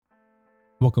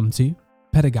Welcome to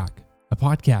Pedagogue, a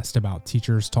podcast about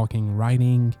teachers talking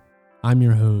writing. I'm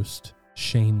your host,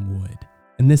 Shane Wood.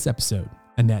 In this episode,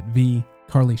 Annette Vee,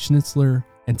 Carly Schnitzler,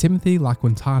 and Timothy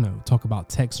Laquintano talk about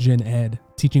TextGenEd,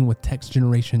 teaching with text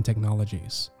generation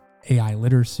technologies, AI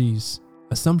literacies,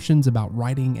 assumptions about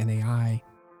writing and AI,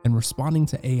 and responding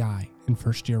to AI in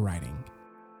first-year writing.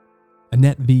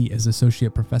 Annette Vee is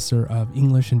Associate Professor of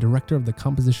English and Director of the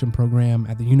Composition Program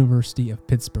at the University of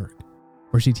Pittsburgh,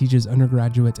 where she teaches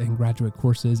undergraduate and graduate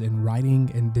courses in writing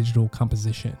and digital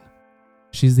composition.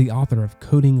 She's the author of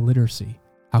Coding Literacy,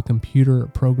 How Computer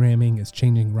Programming is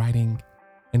Changing Writing,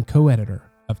 and co-editor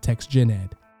of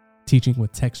TextGenEd, Teaching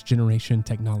with Text Generation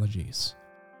Technologies.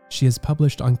 She has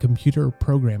published on computer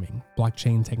programming,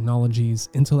 blockchain technologies,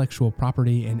 intellectual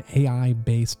property, and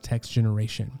AI-based text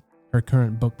generation. Her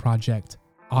current book project,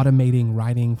 Automating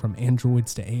Writing from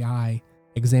Androids to AI,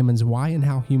 examines why and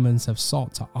how humans have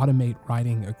sought to automate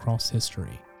writing across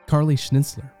history. Carly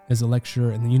Schnitzler is a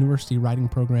lecturer in the University Writing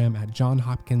Program at Johns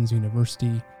Hopkins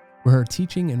University, where her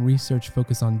teaching and research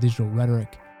focus on digital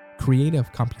rhetoric, creative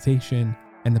computation,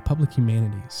 and the public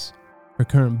humanities. Her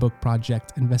current book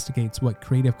project investigates what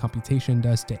creative computation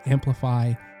does to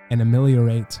amplify and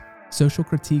ameliorate social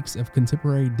critiques of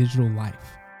contemporary digital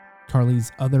life.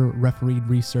 Carly's other refereed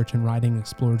research and writing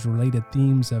explores related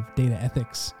themes of data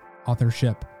ethics,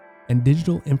 authorship, and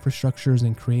digital infrastructures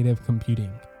and creative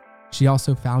computing. She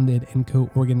also founded and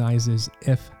co-organizes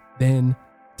If Then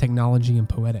Technology and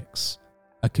Poetics,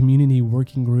 a community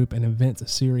working group and event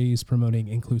series promoting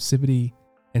inclusivity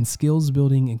and skills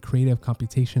building in creative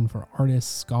computation for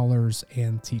artists, scholars,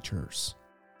 and teachers.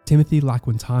 Timothy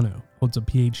Laquintano holds a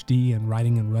PhD in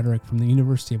writing and rhetoric from the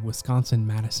University of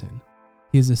Wisconsin-Madison.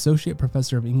 He is Associate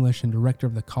Professor of English and Director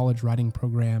of the College Writing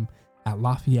Program at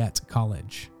Lafayette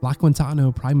College.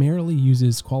 Laquintano primarily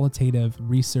uses qualitative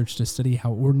research to study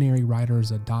how ordinary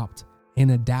writers adopt and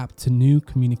adapt to new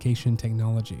communication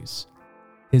technologies.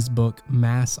 His book,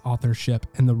 Mass Authorship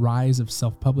and the Rise of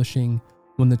Self-Publishing,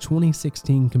 won the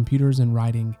 2016 Computers and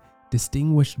Writing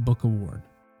Distinguished Book Award.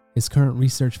 His current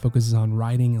research focuses on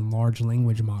writing and large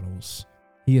language models.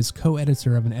 He is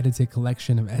co-editor of an edited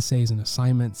collection of essays and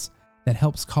assignments that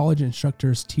helps college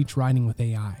instructors teach writing with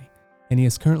AI. And he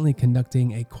is currently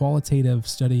conducting a qualitative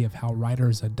study of how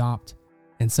writers adopt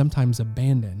and sometimes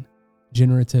abandon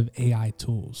generative AI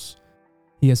tools.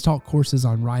 He has taught courses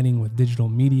on writing with digital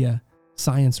media,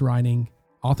 science writing,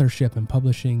 authorship and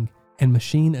publishing, and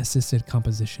machine-assisted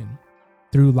composition.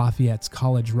 Through Lafayette's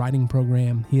college writing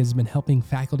program, he has been helping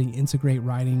faculty integrate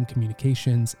writing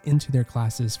communications into their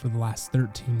classes for the last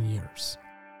 13 years.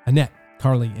 Annette,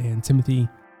 Carly, and Timothy,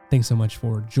 thanks so much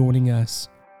for joining us.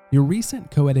 Your recent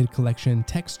co-edited collection,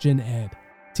 TextGenEd,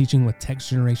 Teaching with Text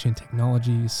Generation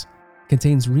Technologies,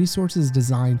 contains resources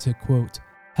designed to, quote,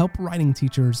 help writing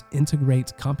teachers integrate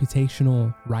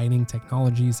computational writing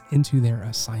technologies into their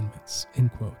assignments,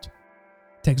 end quote.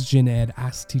 TextGenEd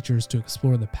asks teachers to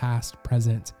explore the past,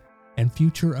 present, and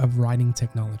future of writing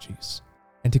technologies,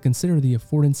 and to consider the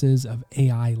affordances of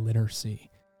AI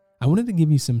literacy. I wanted to give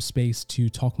you some space to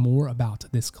talk more about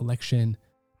this collection,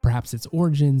 perhaps its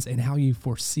origins, and how you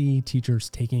foresee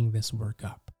teachers taking this work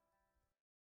up.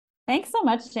 Thanks so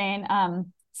much, Jane.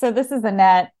 So this is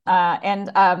Annette,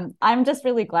 and I'm just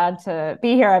really glad to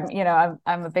be here.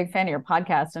 I'm a big fan of your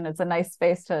podcast, and it's a nice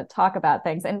space to talk about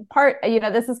things. And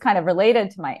this is kind of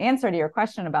related to my answer to your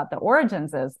question about the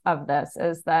origins of this,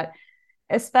 is that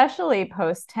especially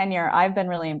post-tenure, I've been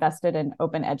really invested in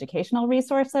open educational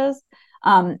resources.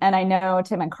 And I know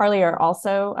Tim and Carly are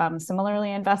also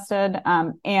similarly invested.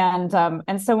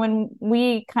 And so when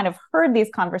we kind of heard these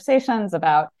conversations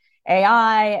about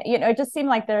AI, it just seemed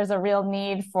like there's a real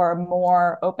need for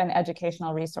more open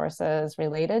educational resources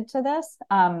related to this.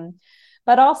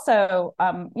 But also,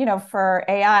 for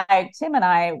AI, Tim and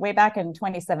I, way back in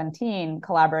 2017,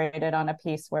 collaborated on a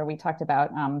piece where we talked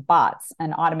about bots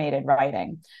and automated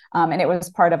writing. And it was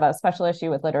part of a special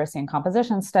issue with literacy and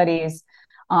composition studies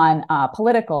on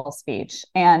political speech.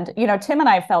 And, Tim and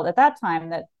I felt at that time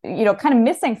that, kind of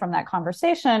missing from that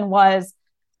conversation was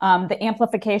the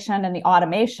amplification and the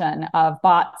automation of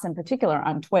bots in particular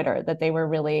on Twitter, that they were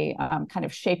really kind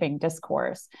of shaping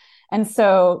discourse. And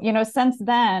so, since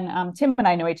then, Tim and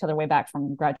I know each other way back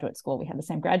from graduate school. We had the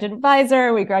same graduate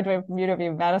advisor. We graduated from University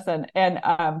of Madison. And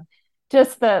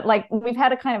we've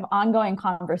had a kind of ongoing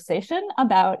conversation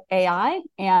about AI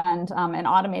and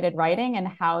automated writing and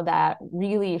how that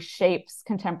really shapes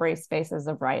contemporary spaces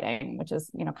of writing, which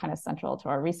is, kind of central to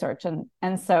our research.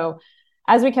 And so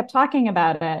as we kept talking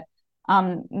about it,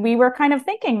 we were kind of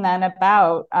thinking then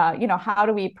about, how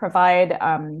do we provide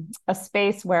a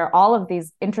space where all of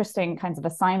these interesting kinds of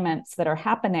assignments that are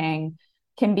happening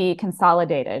can be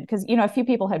consolidated? Because, a few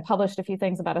people had published a few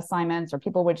things about assignments, or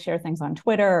people would share things on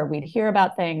Twitter, or we'd hear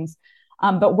about things.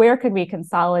 But where could we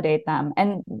consolidate them?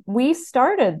 And we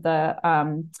started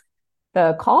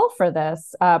the call for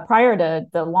this prior to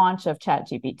the launch of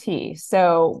ChatGPT.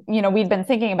 So, we'd been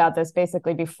thinking about this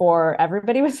basically before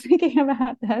everybody was thinking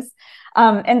about this.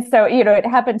 And so, it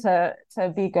happened to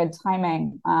be good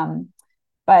timing.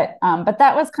 But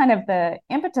that was kind of the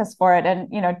impetus for it.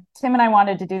 And, Tim and I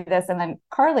wanted to do this. And then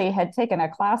Carly had taken a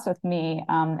class with me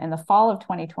in the fall of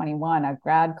 2021, a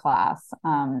grad class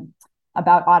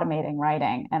about automating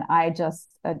writing. And I just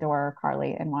adore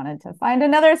Carly and wanted to find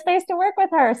another space to work with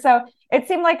her. So it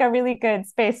seemed like a really good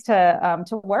space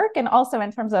to work. And also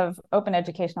in terms of open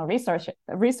educational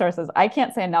resources, I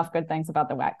can't say enough good things about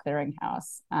the WAC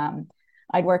Clearinghouse.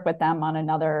 I'd worked with them on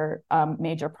another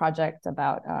major project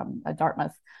about a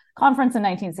Dartmouth conference in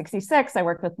 1966. I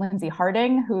worked with Lindsay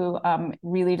Harding, who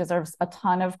really deserves a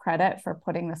ton of credit for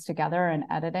putting this together and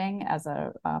editing as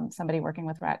somebody working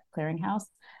with WAC Clearinghouse.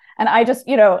 And I just,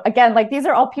 again, like these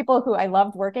are all people who I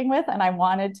loved working with, and I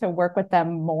wanted to work with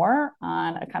them more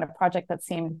on a kind of project that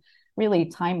seemed really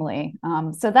timely.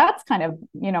 So that's kind of,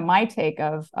 my take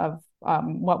of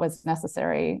what was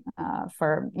necessary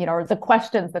for, or the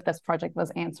questions that this project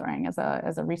was answering as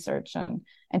a research and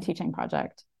teaching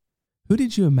project. Who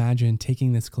did you imagine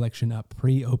taking this collection up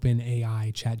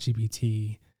pre-OpenAI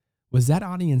ChatGPT? Was that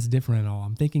audience different at all?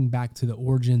 I'm thinking back to the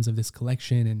origins of this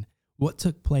collection and what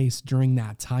took place during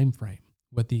that time frame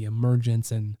with the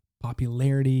emergence and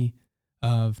popularity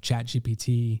of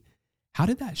ChatGPT. How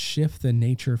did that shift the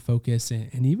nature, focus,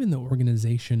 and even the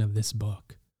organization of this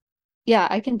book? Yeah,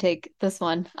 I can take this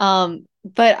one.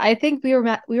 But I think we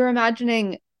were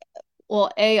imagining, well,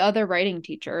 other writing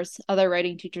teachers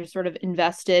sort of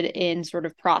invested in sort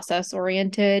of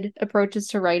process-oriented approaches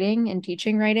to writing and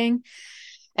teaching writing.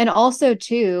 And also,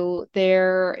 too,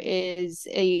 there is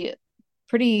a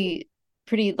pretty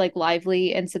like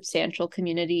lively and substantial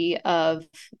community of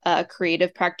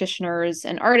creative practitioners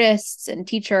and artists and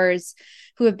teachers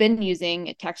who have been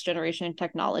using text generation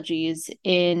technologies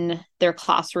in their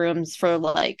classrooms for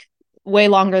like way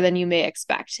longer than you may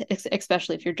expect,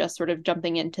 especially if you're just sort of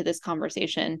jumping into this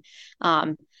conversation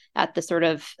at the sort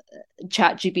of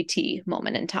ChatGPT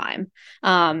moment in time.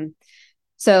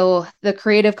 So the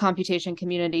creative computation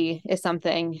community is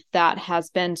something that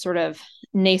has been sort of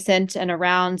nascent and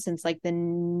around since like the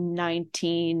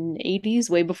 1980s,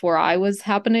 way before I was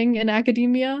happening in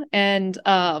academia. And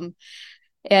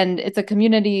it's a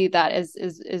community that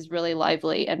is really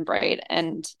lively and bright.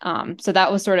 And so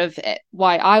that was sort of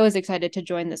why I was excited to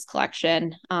join this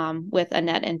collection with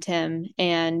Annette and Tim,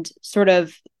 and sort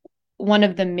of one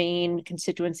of the main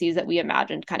constituencies that we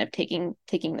imagined kind of taking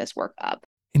this work up.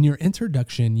 In your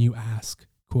introduction, you ask,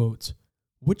 quote,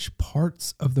 which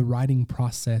parts of the writing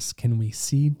process can we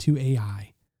cede to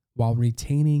AI while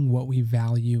retaining what we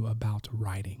value about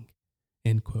writing,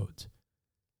 end quote.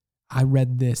 I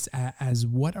read this as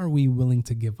what are we willing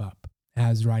to give up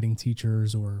as writing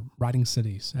teachers or writing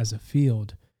studies as a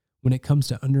field when it comes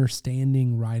to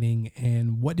understanding writing,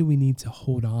 and what do we need to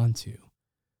hold on to?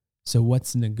 So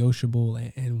what's negotiable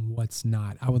and what's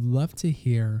not? I would love to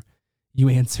hear you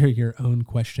answer your own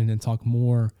question and talk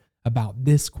more about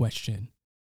this question.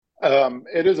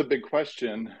 It is a big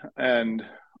question, and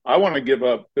I want to give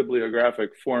up bibliographic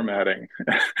formatting.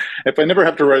 If I never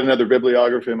have to write another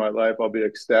bibliography in my life, I'll be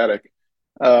ecstatic.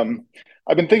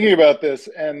 I've been thinking about this,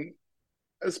 and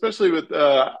especially with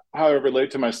how I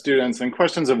relate to my students and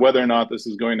questions of whether or not this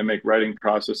is going to make writing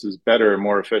processes better,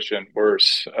 more efficient,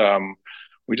 worse.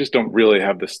 We just don't really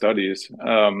have the studies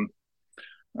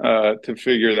to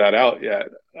figure that out yet.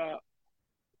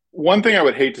 One thing I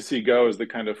would hate to see go is the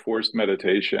kind of forced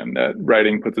meditation that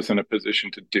writing puts us in a position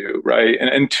to do, right? And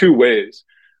in two ways.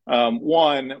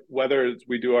 One, whether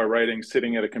we do our writing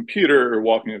sitting at a computer or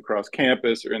walking across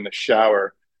campus or in the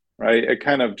shower, right? It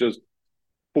kind of just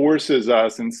forces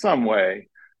us in some way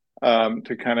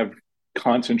to kind of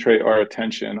concentrate our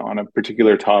attention on a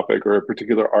particular topic or a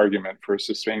particular argument for a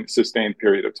sustained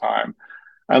period of time.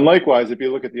 And likewise, if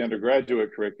you look at the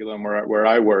undergraduate curriculum where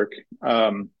I work,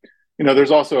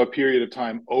 there's also a period of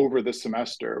time over the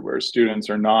semester where students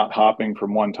are not hopping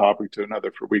from one topic to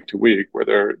another from week to week, where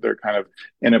they're kind of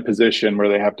in a position where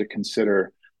they have to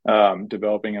consider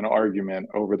developing an argument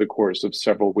over the course of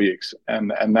several weeks.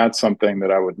 And that's something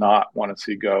that I would not want to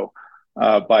see go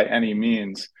by any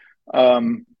means.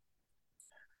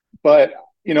 But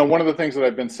one of the things that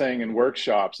I've been saying in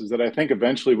workshops is that I think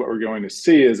eventually what we're going to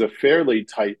see is a fairly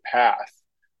tight path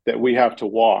that we have to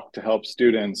walk to help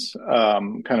students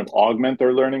kind of augment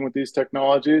their learning with these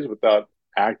technologies without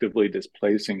actively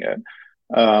displacing it.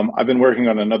 I've been working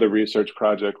on another research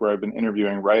project where I've been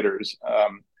interviewing writers.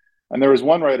 And there was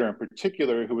one writer in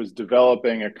particular who was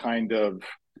developing a kind of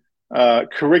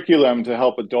curriculum to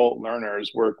help adult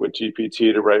learners work with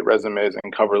GPT to write resumes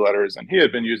and cover letters. And he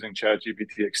had been using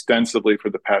ChatGPT extensively for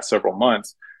the past several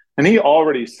months. And he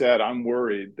already said, I'm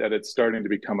worried that it's starting to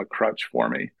become a crutch for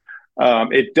me.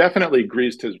 It definitely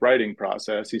greased his writing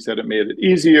process. He said it made it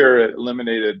easier. It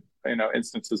eliminated,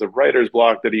 instances of writer's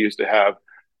block that he used to have.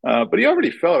 But he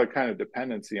already felt a kind of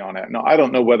dependency on it. Now, I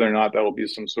don't know whether or not that will be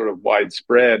some sort of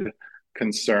widespread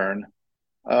concern.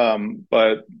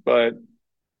 But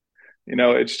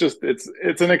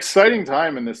it's an exciting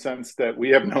time in the sense that we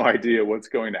have no idea what's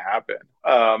going to happen.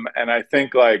 And I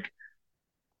think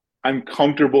I'm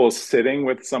comfortable sitting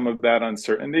with some of that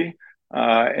uncertainty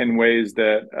in ways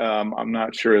that I'm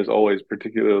not sure is always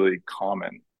particularly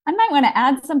common. I might want to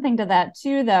add something to that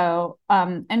too, though.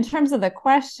 In terms of the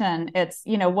question, it's,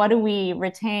 what do we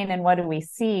retain and what do we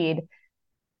cede?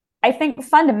 I think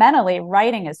fundamentally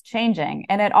writing is changing,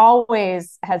 and it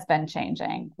always has been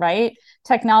changing, right?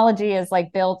 Technology is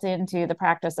built into the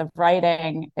practice of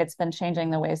writing. It's been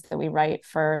changing the ways that we write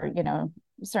for,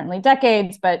 certainly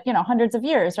decades, but, hundreds of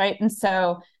years, right? And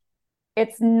so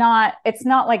it's not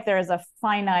like there is a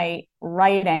finite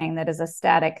writing that is a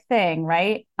static thing,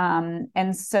 right?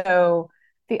 And so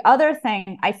the other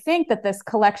thing I think that this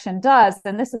collection does,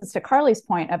 and this is to Carly's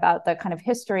point about the kind of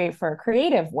history for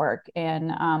creative work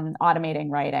in automating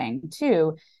writing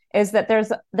too, is that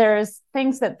there's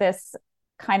things that this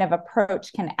kind of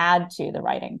approach can add to the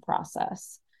writing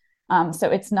process. So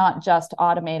it's not just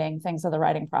automating things of the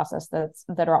writing process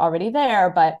that are already there,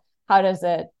 but how does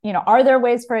it, are there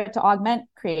ways for it to augment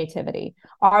creativity?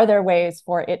 Are there ways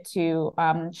for it to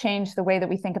change the way that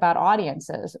we think about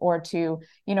audiences, or to,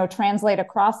 translate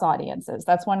across audiences?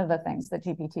 That's one of the things that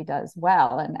GPT does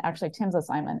well. And actually Tim's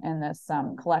assignment in this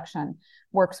collection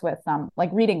works with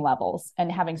reading levels and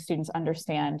having students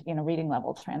understand, reading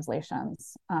level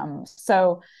translations.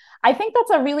 So I think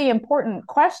that's a really important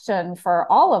question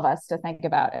for all of us to think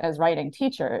about as writing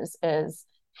teachers, is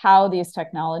how these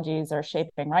technologies are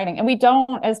shaping writing. And we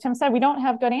don't, as Tim said, we don't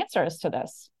have good answers to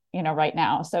this, right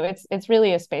now. So it's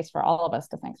really a space for all of us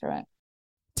to think through it.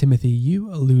 Timothy, you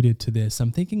alluded to this.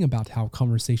 I'm thinking about how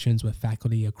conversations with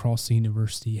faculty across the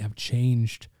university have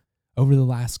changed over the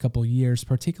last couple of years,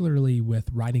 particularly with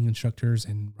writing instructors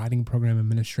and writing program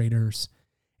administrators,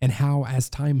 and how as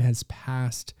time has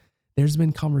passed, there's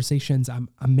been conversations I'm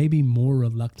maybe more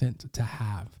reluctant to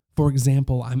have. For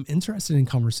example, I'm interested in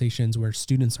conversations where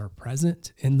students are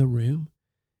present in the room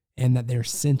and that they're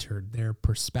centered. Their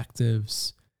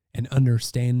perspectives and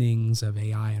understandings of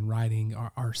AI and writing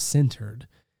are centered.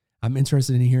 I'm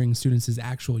interested in hearing students'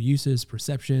 actual uses,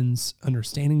 perceptions,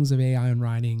 understandings of AI and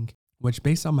writing, which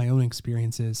based on my own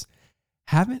experiences,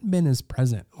 haven't been as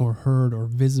present or heard or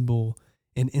visible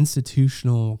in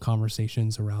institutional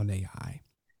conversations around AI.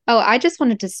 Oh, I just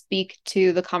wanted to speak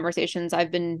to the conversations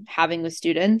I've been having with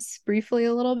students briefly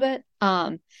a little bit,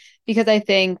 because I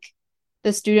think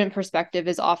the student perspective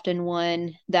is often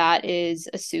one that is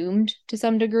assumed to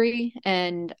some degree.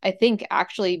 And I think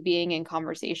actually being in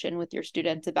conversation with your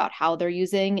students about how they're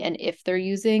using and if they're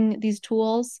using these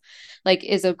tools,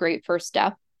 is a great first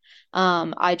step.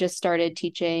 I just started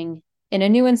teaching in a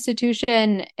new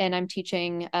institution, and I'm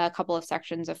teaching a couple of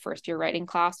sections of first-year writing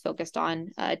class focused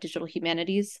on digital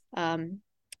humanities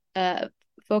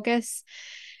focus.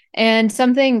 And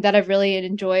something that I've really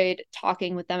enjoyed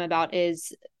talking with them about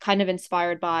is kind of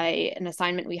inspired by an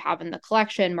assignment we have in the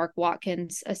collection, Mark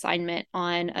Watkins' assignment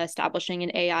on establishing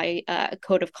an AI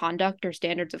code of conduct or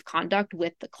standards of conduct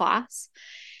with the class.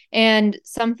 And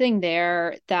something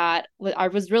there that I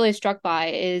was really struck by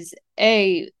is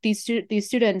these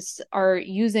students are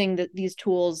using these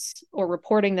tools, or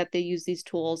reporting that they use these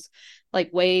tools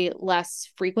way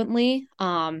less frequently,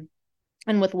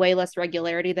 and with way less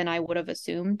regularity than I would have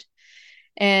assumed.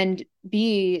 And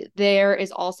B, there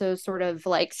is also sort of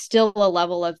still a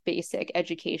level of basic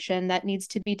education that needs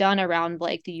to be done around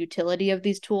the utility of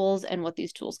these tools and what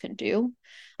these tools can do.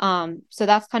 So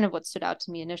that's kind of what stood out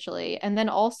to me initially. And then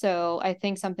also, I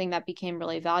think something that became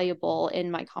really valuable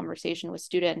in my conversation with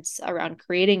students around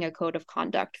creating a code of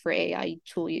conduct for AI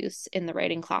tool use in the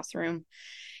writing classroom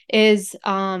is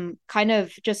kind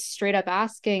of just straight up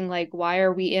asking, why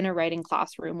are we in a writing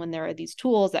classroom when there are these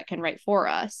tools that can write for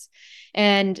us?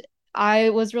 And I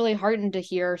was really heartened to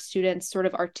hear students sort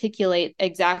of articulate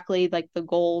exactly like the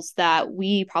goals that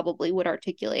we probably would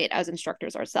articulate as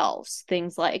instructors ourselves.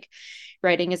 Things like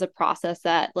writing is a process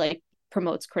that like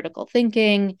promotes critical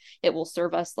thinking. It will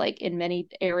serve us like in many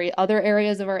other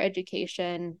areas of our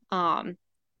education.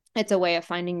 It's a way of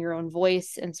finding your own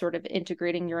voice and sort of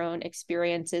integrating your own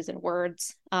experiences and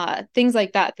words, things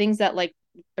like that, things that like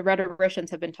the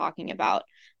rhetoricians have been talking about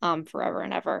forever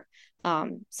and ever.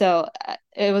 So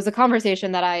it was a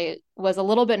conversation that I was a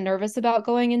little bit nervous about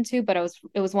going into, but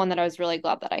it was one that I was really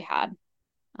glad that I had.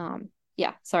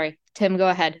 Yeah, sorry, Tim, go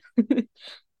ahead.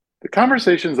 The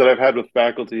conversations that I've had with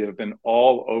faculty have been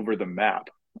all over the map.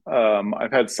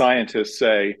 I've had scientists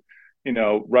say,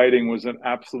 writing was an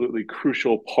absolutely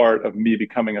crucial part of me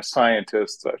becoming a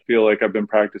scientist. I feel like I've been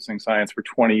practicing science for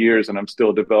 20 years and I'm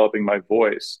still developing my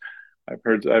voice. I've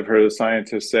heard a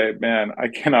scientist say, man, I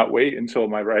cannot wait until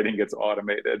my writing gets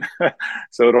automated.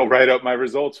 So it'll write up my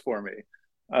results for me.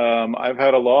 I've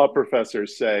had a law professor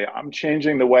say, I'm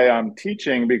changing the way I'm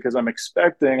teaching because I'm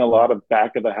expecting a lot of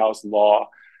back of the house law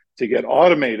to get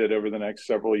automated over the next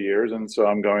several years. And so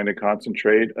I'm going to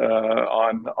concentrate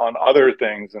on other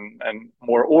things and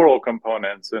more oral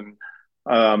components.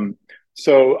 And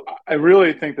so I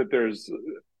really think that there's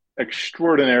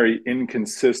extraordinary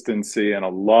inconsistency and a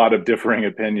lot of differing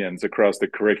opinions across the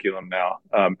curriculum now,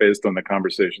 based on the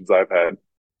conversations I've had.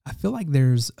 I feel like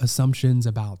there's assumptions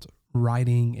about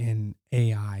writing and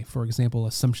AI. For example,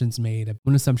 assumptions made.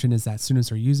 One assumption is that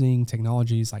students are using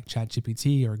technologies like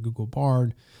ChatGPT or Google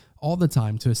Bard all the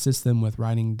time to assist them with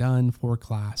writing done for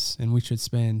class, and we should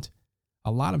spend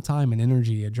a lot of time and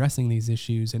energy addressing these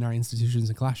issues in our institutions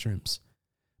and classrooms.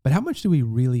 But how much do we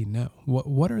really know?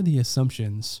 What are the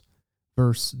assumptions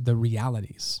versus the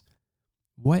realities?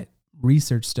 What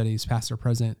research studies, past or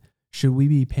present, should we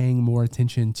be paying more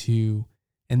attention to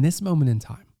in this moment in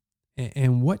time?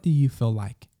 And what do you feel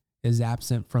like is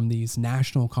absent from these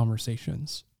national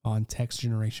conversations on text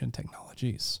generation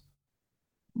technologies?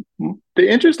 The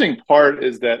interesting part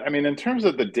is that, in terms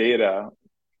of the data,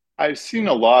 I've seen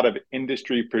a lot of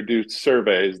industry-produced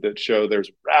surveys that show there's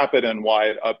rapid and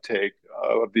wide uptake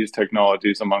of these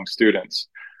technologies among students.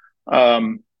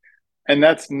 And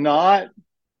that's not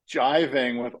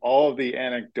jiving with all of the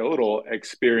anecdotal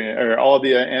experience or all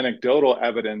the anecdotal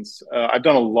evidence. I've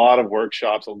done a lot of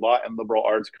workshops, a lot in liberal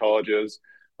arts colleges.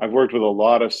 I've worked with a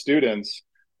lot of students,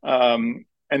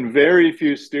 and very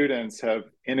few students have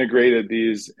integrated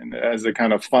these as a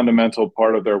kind of fundamental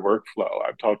part of their workflow.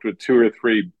 I've talked with 2 or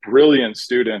 3 brilliant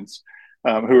students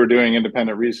who are doing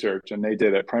independent research, and they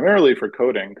did it primarily for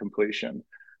coding completion.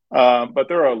 But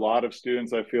there are a lot of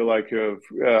students I feel like who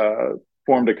have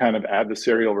formed a kind of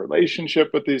adversarial relationship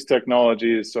with these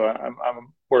technologies. So I'm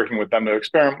working with them to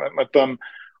experiment with them.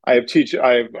 I've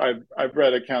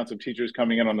read accounts of teachers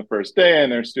coming in on the first day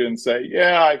and their students say,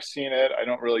 yeah, I've seen it. I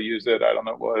don't really use it. I don't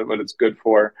know what it's good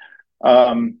for.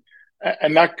 And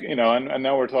that, and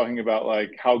now we're talking about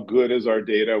like, how good is our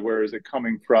data? Where is it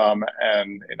coming from?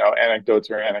 And, anecdotes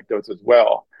are anecdotes as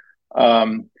well.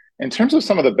 In terms of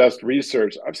some of the best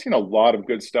research, I've seen a lot of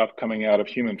good stuff coming out of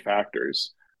human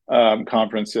factors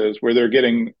conferences where they're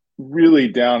getting really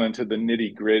down into the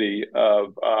nitty gritty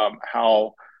of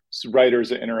how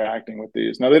writers are interacting with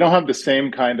these. Now, they don't have the same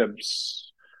kind of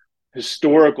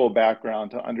historical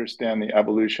background to understand the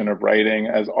evolution of writing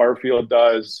as our field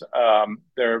does.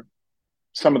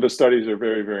 Some of the studies are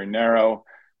very, very narrow.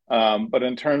 But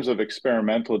in terms of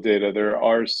experimental data, there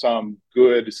are some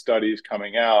good studies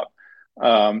coming out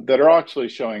that are actually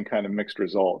showing kind of mixed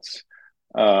results.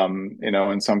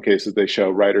 In some cases, they show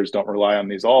writers don't rely on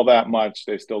these all that much.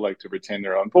 They still like to retain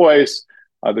their own voice.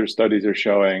 Other studies are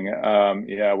showing,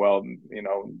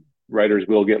 writers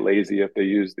will get lazy if they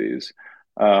use these.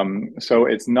 So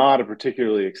it's not a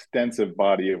particularly extensive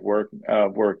body of work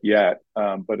yet,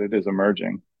 but it is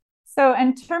emerging. So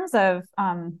in terms of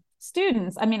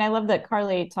students, I love that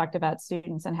Carly talked about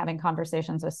students and having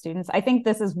conversations with students. I think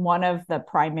this is one of the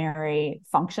primary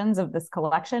functions of this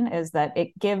collection, is that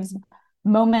it gives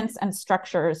moments and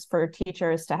structures for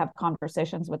teachers to have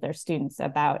conversations with their students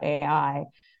about AI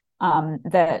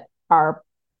that are,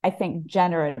 I think,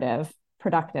 generative,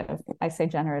 productive. I say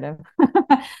generative,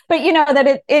 but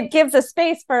that it gives a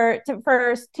space for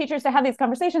teachers to have these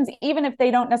conversations, even if they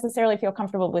don't necessarily feel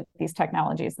comfortable with these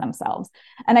technologies themselves.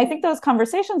 And I think those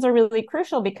conversations are really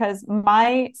crucial because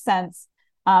my sense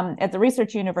at the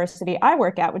research university I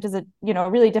work at, which is a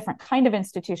really different kind of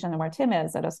institution than where Tim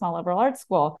is at a small liberal arts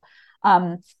school,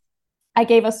 I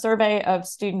gave a survey of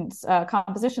students,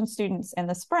 composition students in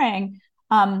the spring.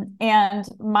 And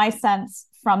my sense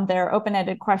from their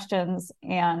open-ended questions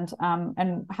and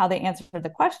how they answered the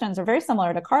questions are very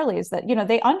similar to Carly's, that,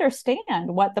 they understand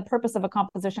what the purpose of a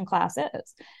composition class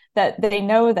is, that they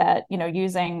know that,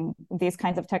 using these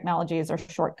kinds of technologies are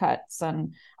shortcuts,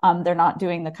 and they're not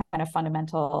doing the kind of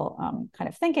fundamental kind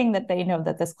of thinking that they know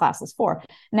that this class is for.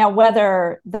 Now,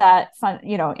 whether that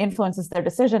influences their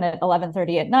decision at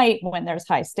 11:30 at night when there's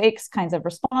high stakes kinds of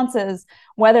responses,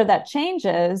 whether that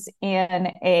changes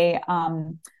in a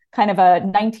kind of a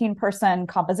 19-person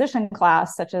composition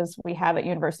class, such as we have at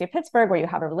University of Pittsburgh, where you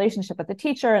have a relationship with the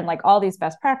teacher and like all these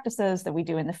best practices that we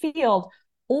do in the field,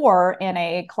 or in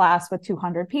a class with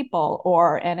 200 people,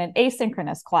 or in an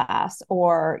asynchronous class,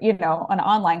 or, an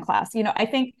online class. I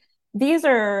think these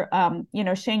are,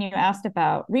 Shane, you asked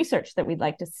about research that we'd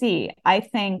like to see. I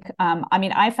think,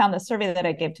 I found the survey that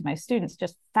I gave to my students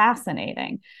just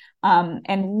fascinating,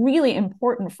 and really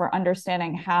important for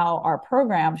understanding how our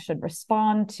program should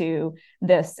respond to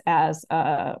this as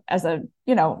a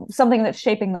something that's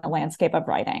shaping the landscape of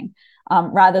writing,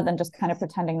 rather than just kind of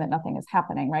pretending that nothing is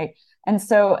happening, right? And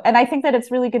I think that it's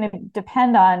really going to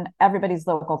depend on everybody's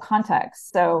local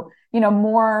context. So,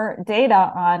 more data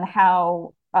on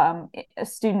how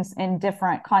students in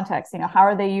different contexts, how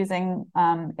are they using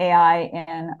AI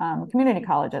in community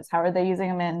colleges? How are they using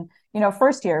them in,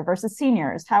 first year versus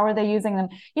seniors? How are they using them?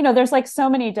 There's like so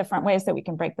many different ways that we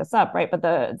can break this up, right? But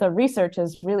the research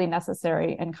is really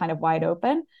necessary and kind of wide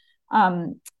open.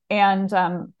 And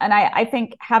I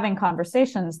think having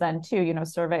conversations then too,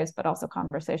 surveys, but also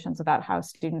conversations about how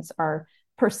students are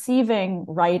perceiving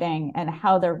writing and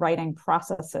how their writing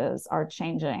processes are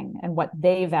changing and what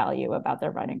they value about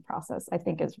their writing process, I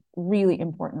think is really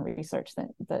important research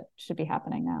that should be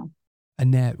happening now.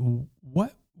 Annette,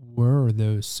 what were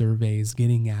those surveys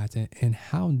getting at, and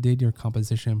how did your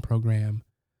composition program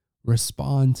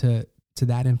respond to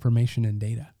that information and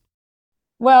data?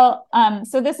 Well,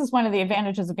 so this is one of the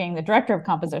advantages of being the director of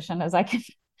composition, is I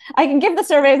can give the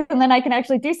surveys and then I can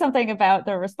actually do something about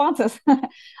the responses.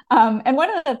 And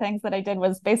one of the things that I did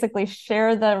was basically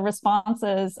share the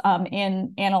responses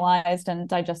in analyzed and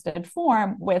digested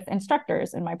form with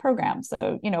instructors in my program.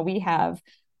 So, we have,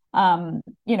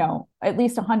 at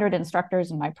least 100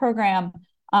 instructors in my program.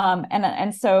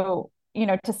 And so,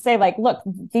 to say like, look,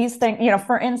 these things,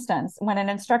 for instance, when an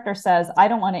instructor says, I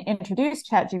don't want to introduce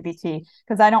ChatGPT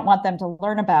because I don't want them to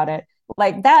learn about it,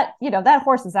 like that, that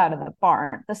horse is out of the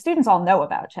barn. The students all know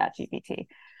about ChatGPT.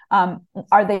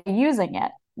 Are they using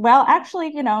it? Well,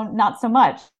 actually, not so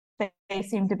much. They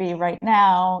seem to be right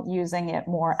now using it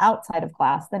more outside of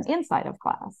class than inside of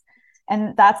class.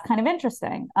 And that's kind of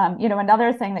interesting.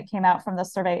 Another thing that came out from the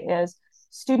survey is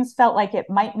students felt like it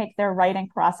might make their writing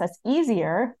process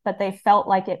easier, but they felt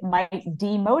like it might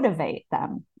demotivate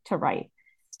them to write.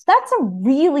 That's a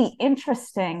really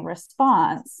interesting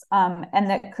response, and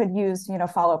that could use,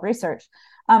 follow-up research.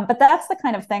 But that's the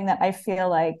kind of thing that I feel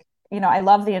like, I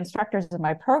love the instructors in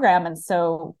my program. And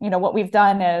so, what we've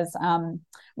done is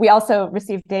we also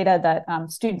received data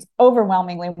that students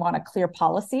overwhelmingly want a clear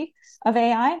policy of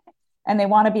AI, and they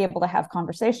want to be able to have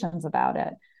conversations about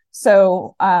it.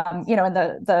 So, in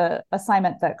the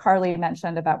assignment that Carly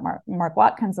mentioned about Mark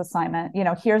Watkins' assignment,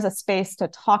 here's a space to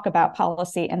talk about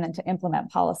policy and then to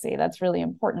implement policy. That's really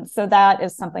important. So that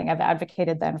is something I've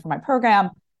advocated then for my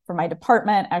program, for my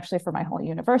department, actually for my whole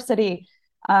university.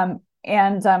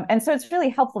 And so it's really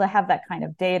helpful to have that kind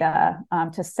of data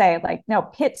to say, like, no,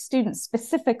 Pitt students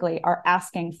specifically are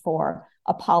asking for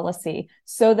a policy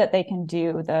so that they can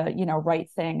do the, right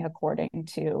thing according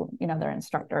to, their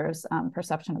instructor's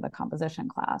perception of the composition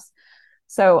class.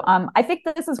 So I think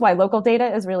this is why local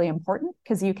data is really important,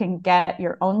 because you can get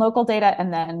your own local data,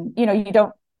 and then,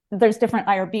 there's different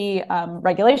IRB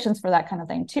regulations for that kind of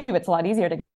thing too. It's a lot easier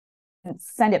to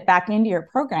send it back into your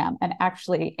program and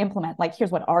actually implement, like, here's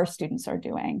what our students are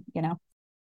doing,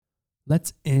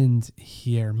 Let's end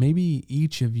here. Maybe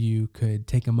each of you could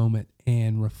take a moment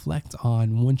and reflect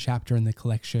on one chapter in the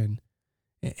collection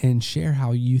and share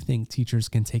how you think teachers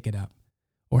can take it up,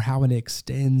 or how it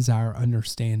extends our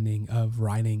understanding of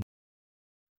writing.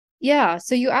 Yeah.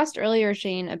 So you asked earlier,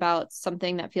 Shane, about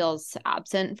something that feels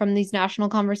absent from these national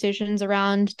conversations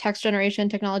around text generation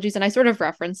technologies. And I sort of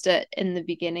referenced it in the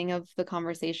beginning of the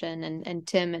conversation, and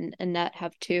Tim and Annette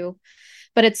have too.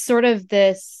 But it's sort of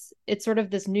this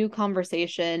new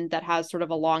conversation that has sort of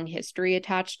a long history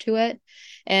attached to it.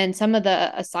 And some of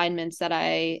the assignments that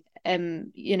I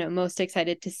am, most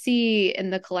excited to see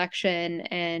in the collection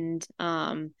and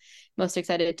most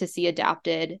excited to see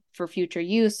adapted for future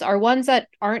use are ones that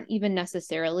aren't even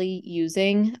necessarily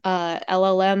using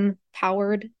LLM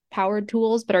powered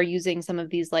tools, but are using some of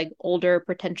these like older,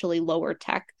 potentially lower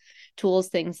tech tools,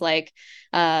 things like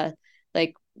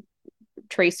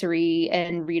Tracery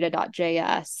and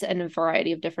Rita.js and a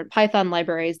variety of different Python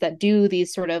libraries that do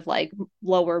these sort of like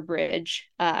lower bridge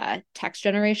text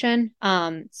generation.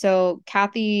 So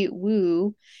Kathy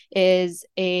Wu is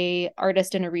a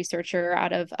artist and a researcher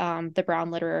out of the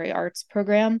Brown Literary Arts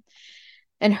program.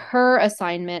 And her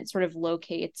assignment sort of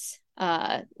locates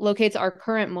our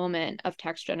current moment of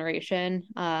text generation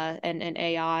and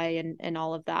AI and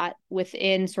all of that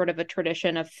within sort of a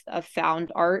tradition of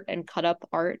found art and cut up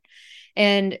art.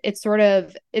 And it's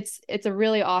a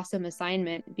really awesome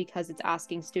assignment because it's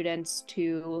asking students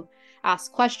to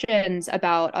ask questions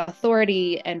about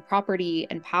authority and property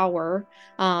and power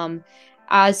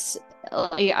as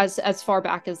far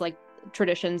back as like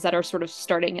traditions that are sort of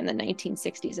starting in the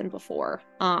 1960s and before.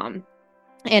 And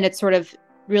it's sort of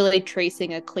really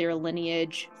tracing a clear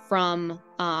lineage from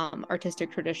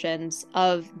artistic traditions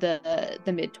of the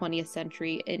mid 20th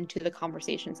century into the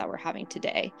conversations that we're having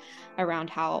today around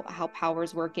how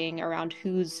power's working, around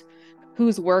whose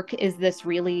work is this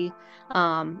really,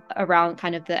 around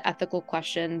kind of the ethical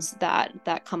questions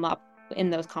that come up in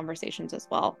those conversations as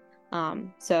well.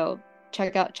 So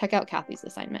check out Kathy's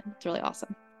assignment. It's really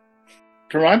awesome.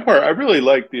 For my part, I really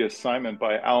like the assignment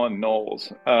by Alan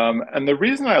Knowles. And the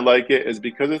reason I like it is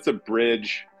because it's a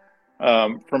bridge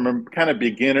from a kind of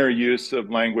beginner use of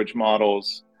language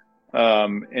models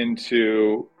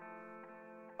into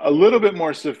a little bit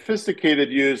more sophisticated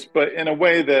use, but in a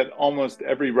way that almost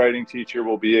every writing teacher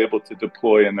will be able to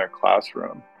deploy in their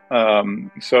classroom.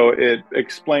 So it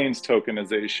explains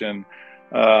tokenization.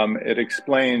 It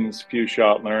explains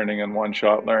few-shot learning and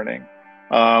one-shot learning.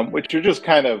 Which are just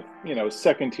kind of,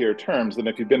 second-tier terms. And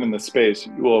if you've been in the space,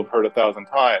 you will have heard 1,000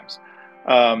 times.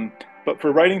 But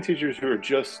for writing teachers who are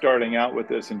just starting out with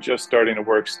this and just starting to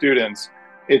work students,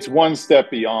 it's one step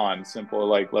beyond simple,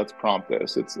 like, let's prompt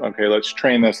this. It's, okay, let's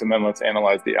train this, and then let's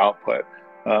analyze the output.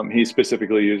 He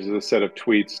specifically uses a set of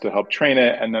tweets to help train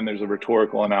it, and then there's a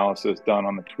rhetorical analysis done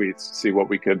on the tweets to see what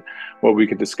we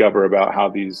could discover about how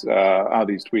these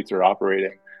tweets are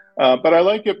operating. But I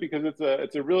like it because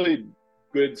it's a really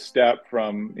good step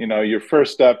from your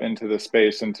first step into the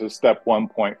space into step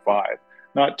 1.5.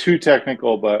 Not too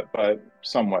technical, but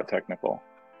somewhat technical.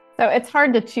 So it's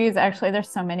hard to choose, actually. There's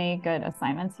so many good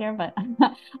assignments here, but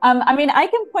I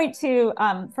can point to,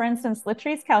 for instance,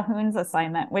 Latrice Calhoun's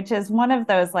assignment, which is one of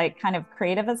those like kind of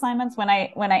creative assignments. When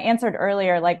I answered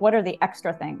earlier, like, what are the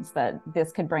extra things that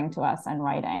this could bring to us in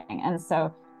writing? And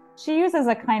so she uses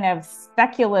a kind of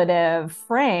speculative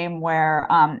frame where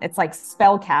it's like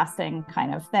spell casting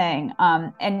kind of thing.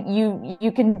 And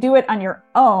you can do it on your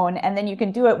own, and then you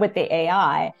can do it with the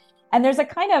AI. And there's a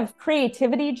kind of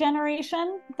creativity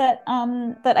generation that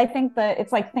I think that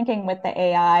it's like thinking with the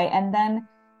AI and then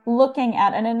looking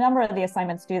at, and a number of the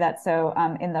assignments do that. So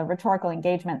in the rhetorical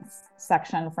engagements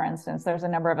section, for instance, there's a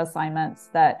number of assignments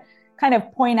that kind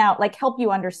of point out, like, help you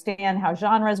understand how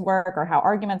genres work or how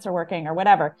arguments are working or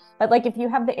whatever. But like, if you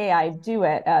have the AI do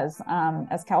it as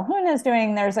Calhoun is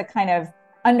doing, there's a kind of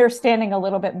understanding a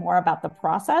little bit more about the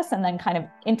process and then kind of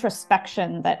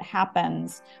introspection that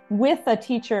happens with a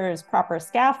teacher's proper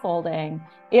scaffolding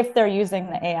if they're using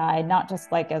the AI, not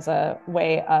just like as a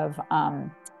way of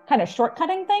kind of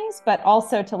shortcutting things, but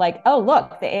also to like, oh,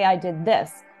 look, the AI did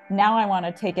this. Now I want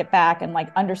to take it back and like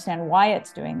understand why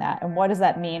it's doing that and what does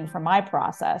that mean for my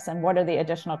process and what are the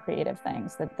additional creative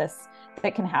things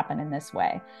that can happen in this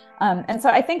way. And so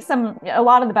I think a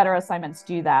lot of the better assignments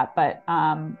do that, but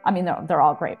they're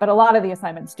all great, but a lot of the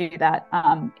assignments do that,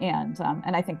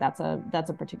 and I think that's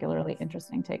a particularly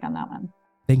interesting take on that one.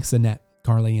 Thanks, Annette,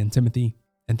 Carly, and Timothy,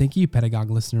 and thank you, Pedagogue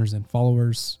listeners and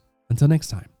followers. Until next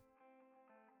time.